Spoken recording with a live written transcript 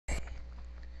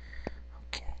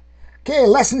Okay,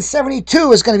 lesson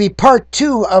 72 is going to be part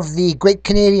 2 of the great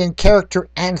Canadian character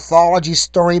anthology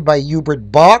story by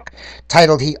Hubert Bauch,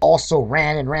 titled He Also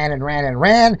Ran and Ran and Ran and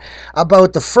Ran,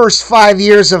 about the first 5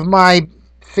 years of my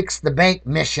Fix the Bank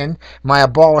mission, my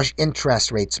Abolish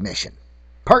Interest Rates mission.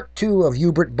 Part 2 of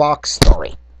Hubert Bauch's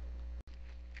story.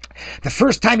 The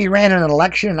first time he ran in an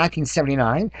election in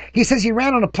 1979, he says he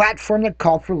ran on a platform that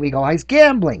called for legalized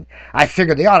gambling. I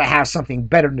figured they ought to have something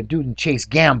better to do than chase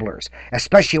gamblers,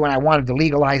 especially when I wanted to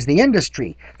legalize the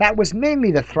industry. That was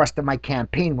mainly the thrust of my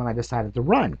campaign when I decided to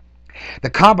run. The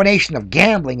combination of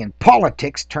gambling and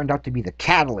politics turned out to be the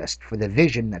catalyst for the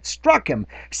vision that struck him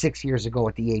 6 years ago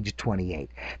at the age of 28.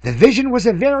 The vision was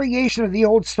a variation of the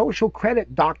old social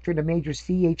credit doctrine of Major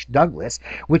C.H. Douglas,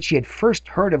 which he had first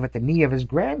heard of at the knee of his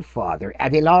grandfather,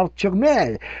 Adélard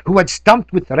Turmel, who had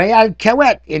stumped with Réal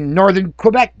Cahouette in northern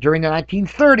Quebec during the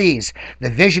 1930s. The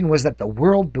vision was that the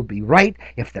world would be right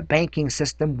if the banking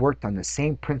system worked on the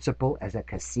same principle as a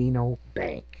casino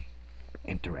bank,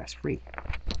 interest-free.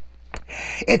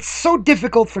 It's so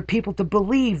difficult for people to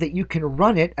believe that you can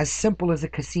run it as simple as a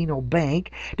casino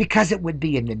bank because it would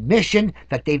be an admission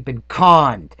that they've been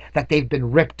conned, that they've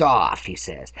been ripped off, he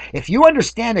says. If you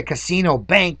understand a casino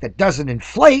bank that doesn't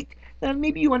inflate, then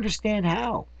maybe you understand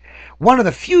how. One of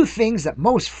the few things that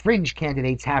most fringe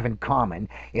candidates have in common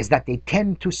is that they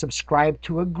tend to subscribe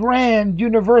to a grand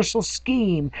universal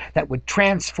scheme that would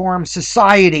transform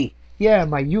society. Yeah,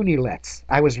 my unilets.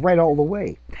 I was right all the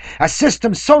way. A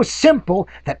system so simple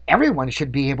that everyone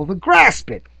should be able to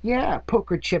grasp it. Yeah,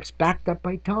 poker chips backed up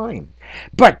by time.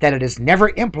 But that it is never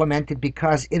implemented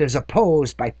because it is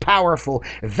opposed by powerful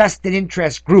vested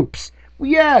interest groups.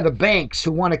 Yeah, the banks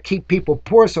who want to keep people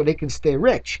poor so they can stay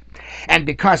rich. And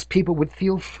because people would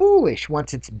feel foolish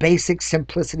once its basic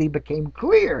simplicity became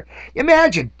clear.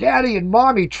 Imagine, Daddy and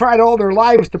Mommy tried all their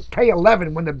lives to pay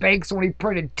 11 when the banks only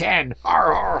printed 10.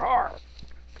 Har, har, har.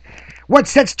 What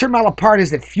sets Turmel apart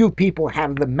is that few people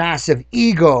have the massive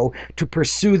ego to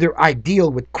pursue their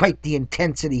ideal with quite the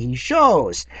intensity he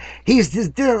shows. He's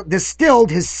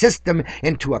distilled his system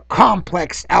into a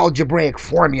complex algebraic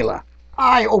formula.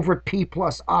 I over P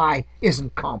plus I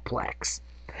isn't complex.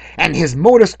 And his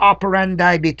modus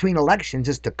operandi between elections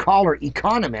is to collar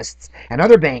economists and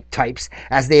other bank types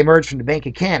as they emerge from the Bank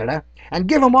of Canada and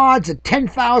give them odds of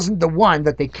 10,000 to 1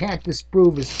 that they can't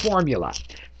disprove his formula,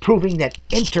 proving that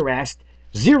interest,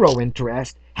 zero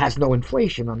interest, has no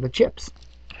inflation on the chips.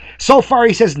 So far,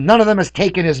 he says none of them has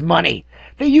taken his money.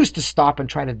 They used to stop and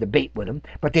try to debate with him,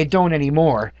 but they don't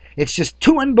anymore. It's just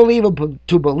too unbelievable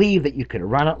to believe that you could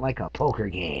run it like a poker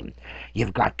game.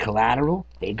 You've got collateral,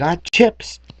 they got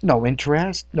chips. No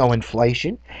interest, no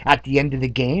inflation. At the end of the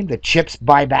game, the chips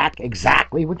buy back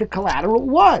exactly what the collateral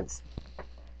was.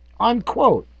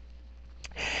 Unquote.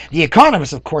 The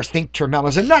economists, of course, think Turmel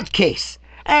is a nutcase,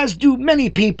 as do many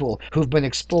people who've been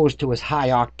exposed to his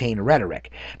high-octane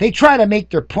rhetoric. They try to make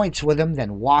their points with him,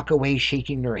 then walk away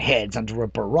shaking their heads under a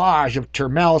barrage of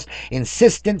Turmel's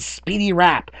insistent, speedy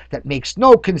rap that makes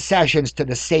no concessions to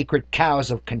the sacred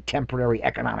cows of contemporary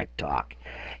economic talk.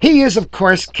 He is, of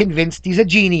course, convinced he's a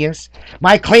genius.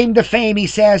 My claim to fame, he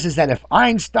says, is that if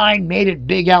Einstein made it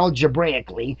big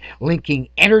algebraically, linking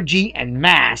energy and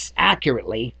mass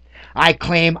accurately, I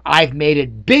claim I've made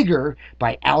it bigger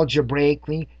by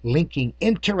algebraically linking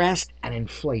interest and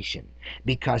inflation,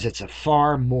 because it's a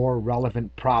far more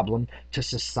relevant problem to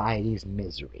society's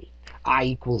misery. I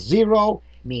equals 0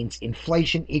 means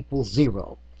inflation equals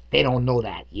 0. They don't know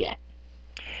that yet.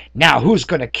 Now, who's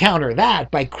going to counter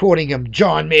that by quoting him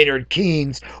John Maynard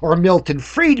Keynes or Milton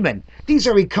Friedman? These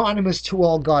are economists who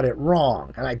all got it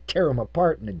wrong, and I'd tear them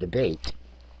apart in a debate.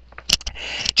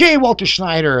 J. Walter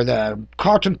Schneider, the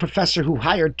Carleton professor who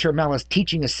hired Turmel as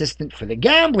teaching assistant for the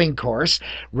gambling course,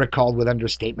 recalled with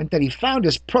understatement that he found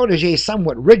his protege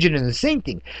somewhat rigid in his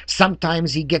thinking.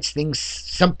 Sometimes he gets things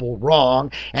simple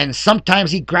wrong, and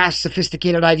sometimes he grasps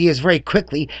sophisticated ideas very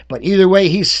quickly, but either way,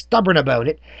 he's stubborn about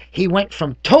it. He went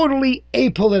from totally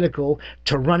apolitical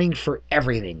to running for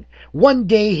everything. One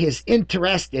day his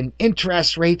interest in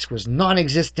interest rates was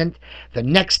non-existent. The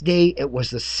next day it was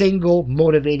the single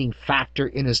motivating factor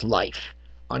in his life.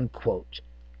 Unquote.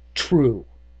 True.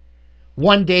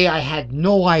 One day I had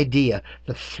no idea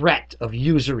the threat of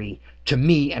usury to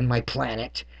me and my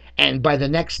planet. And by the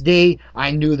next day,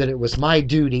 I knew that it was my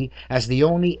duty, as the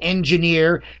only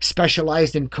engineer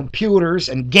specialized in computers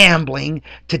and gambling,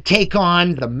 to take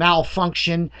on the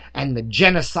malfunction and the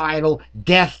genocidal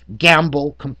death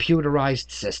gamble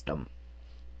computerized system.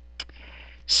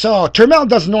 So, Turmel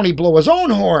doesn't only blow his own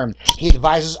horn, he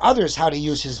advises others how to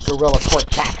use his guerrilla court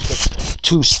tactics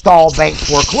to stall bank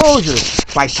foreclosures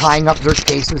by tying up their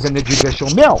cases in the judicial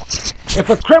mill. If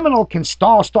a criminal can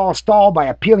stall by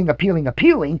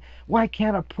appealing, why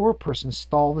can't a poor person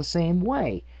stall the same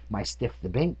way? My stiff the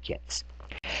bank kits.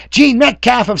 Gene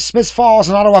Metcalf of Smiths Falls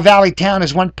in Ottawa Valley Town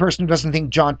is one person who doesn't think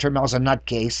John Turmel's a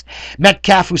nutcase.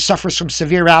 Metcalf, who suffers from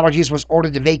severe allergies, was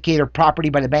ordered to vacate her property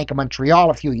by the Bank of Montreal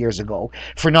a few years ago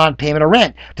for non-payment of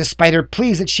rent, despite her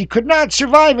pleas that she could not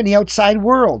survive in the outside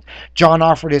world. John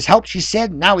offered his help, she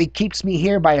said. Now he keeps me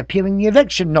here by appealing the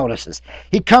eviction notices.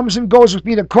 He comes and goes with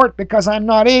me to court because I'm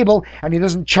not able, and he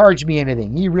doesn't charge me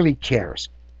anything. He really cares.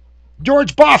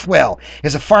 George Bothwell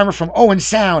is a farmer from Owen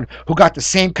Sound who got the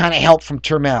same kind of help from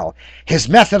Turmel. His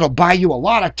method will buy you a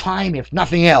lot of time, if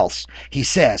nothing else, he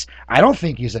says. I don't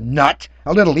think he's a nut,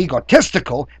 a little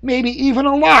egotistical, maybe even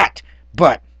a lot,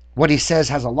 but what he says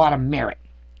has a lot of merit.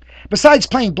 Besides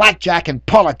playing blackjack and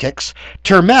politics,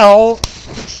 Turmel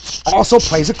also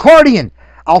plays accordion.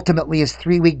 Ultimately, his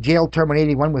 3-week jail term in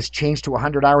 81 was changed to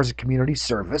 100 hours of community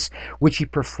service, which he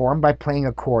performed by playing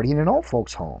accordion in old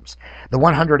folks' homes. The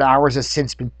 100 hours has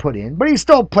since been put in, but he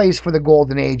still plays for the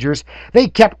Golden Agers. They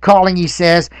kept calling, he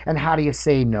says, and how do you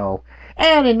say no?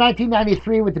 And in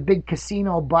 1993, with the big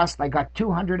casino bust, I got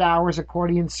 200 hours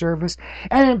accordion service.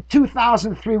 And in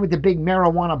 2003, with the big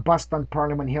marijuana bust on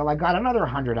Parliament Hill, I got another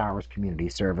 100 hours community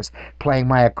service playing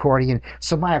my accordion.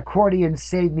 So my accordion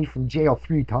saved me from jail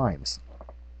 3 times.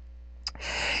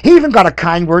 He even got a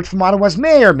kind word from Ottawa's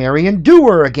mayor, Marion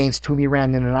Dewar, against whom he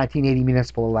ran in the 1980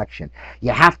 municipal election. You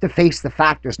have to face the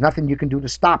fact there's nothing you can do to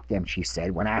stop them, she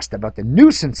said, when asked about the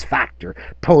nuisance factor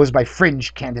posed by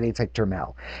fringe candidates like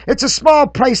Turmel. It's a small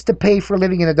price to pay for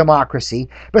living in a democracy.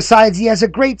 Besides, he has a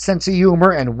great sense of humor,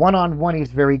 and one-on-one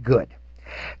he's very good.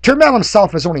 Turmel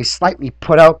himself is only slightly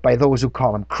put out by those who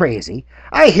call him crazy.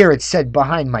 I hear it said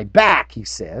behind my back, he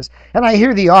says, and I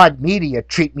hear the odd media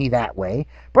treat me that way,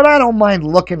 but I don't mind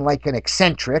looking like an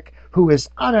eccentric who is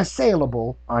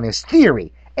unassailable on his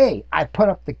theory. Hey, I put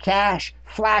up the cash,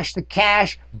 flash the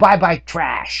cash, bye-bye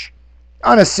trash.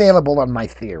 Unassailable on my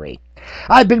theory.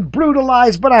 I've been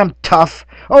brutalized, but I'm tough.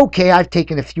 Okay, I've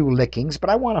taken a few lickings, but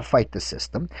I want to fight the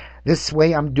system. This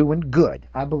way I'm doing good.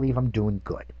 I believe I'm doing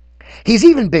good. He's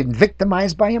even been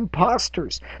victimized by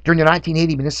imposters. During the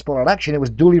 1980 municipal election, it was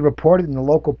duly reported in the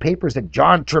local papers that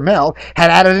John Turmel had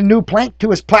added a new plank to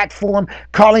his platform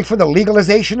calling for the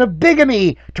legalization of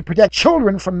bigamy to protect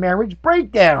children from marriage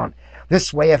breakdown.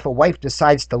 This way, if a wife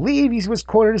decides to leave, he was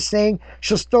quoted as saying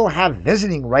she'll still have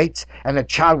visiting rights and the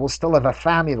child will still have a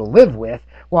family to live with.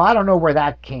 Well, I don't know where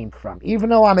that came from. Even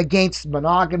though I'm against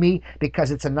monogamy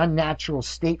because it's an unnatural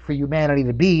state for humanity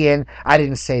to be in, I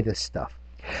didn't say this stuff.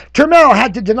 Turmel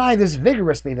had to deny this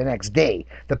vigorously the next day.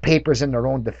 The papers in their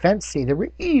own defense say they were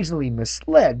easily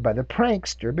misled by the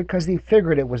prankster because they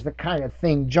figured it was the kind of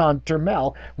thing John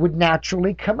Turmel would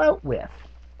naturally come out with.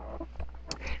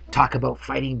 Talk about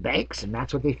fighting banks, and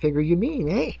that's what they figure you mean,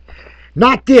 eh?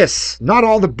 Not this, not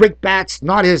all the brickbats,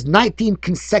 not his 19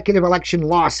 consecutive election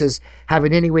losses have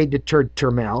in any way deterred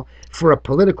Turmel. For a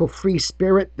political free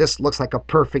spirit, this looks like a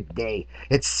perfect day.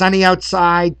 It's sunny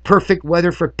outside, perfect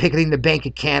weather for picketing the Bank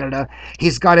of Canada.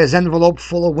 He's got his envelope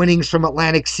full of winnings from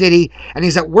Atlantic City, and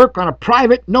he's at work on a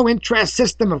private, no-interest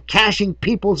system of cashing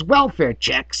people's welfare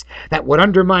checks that would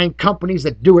undermine companies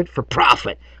that do it for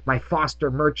profit. My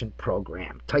foster merchant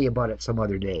program. Tell you about it some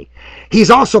other day. He's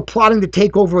also plotting to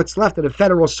take over what's left of the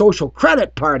Federal Social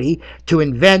Credit Party to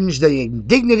avenge the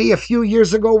indignity a few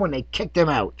years ago when they kicked him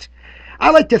out. I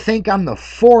like to think I'm the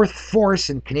 4th force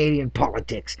in Canadian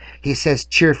politics, he says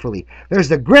cheerfully. There's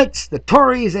the Grits, the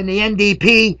Tories, and the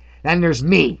NDP, and there's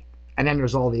me, and then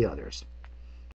there's all the others.